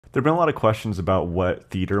There have been a lot of questions about what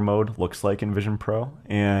theater mode looks like in Vision Pro,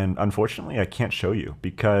 and unfortunately, I can't show you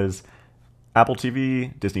because Apple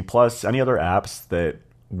TV, Disney Plus, any other apps that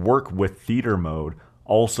work with theater mode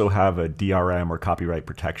also have a DRM or copyright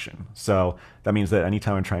protection. So that means that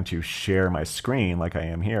anytime I'm trying to share my screen, like I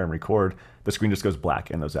am here and record, the screen just goes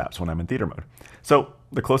black in those apps when I'm in theater mode. So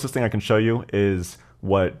the closest thing I can show you is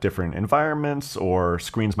what different environments or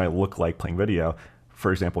screens might look like playing video.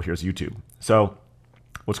 For example, here's YouTube. So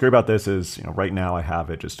what's great about this is, right now I have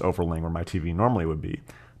it just overlaying where my TV normally would be.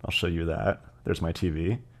 I'll show you that. There's my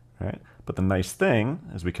TV, right? But the nice thing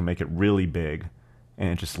is we can make it really big and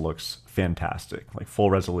it just looks fantastic. Like full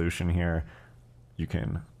resolution here. You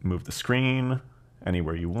can move the screen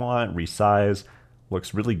anywhere you want, resize,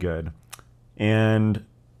 looks really good. And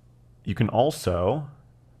you can also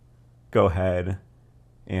go ahead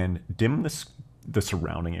and dim the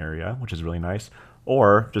surrounding area, which is really nice,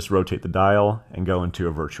 or just rotate the dial and go into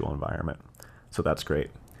a virtual environment. So that's great.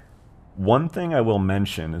 One thing I will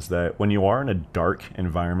mention is that when you are in a dark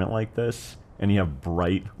environment like this and you have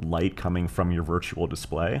bright light coming from your virtual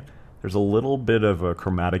display, there's a little bit of a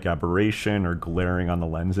chromatic aberration or glaring on the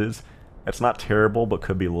lenses. It's not terrible, but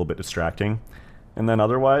could be a little bit distracting. And then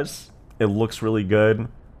otherwise, it looks really good.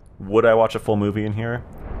 Would I watch a full movie in here?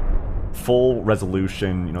 Full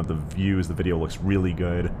resolution, the views, the video looks really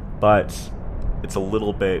good, but it's a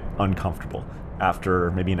little bit uncomfortable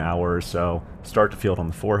after maybe an hour or so. Start to feel it on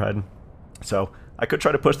the forehead. So I could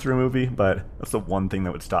try to push through a movie, but that's the one thing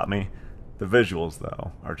that would stop me. The visuals,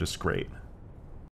 though, are just great.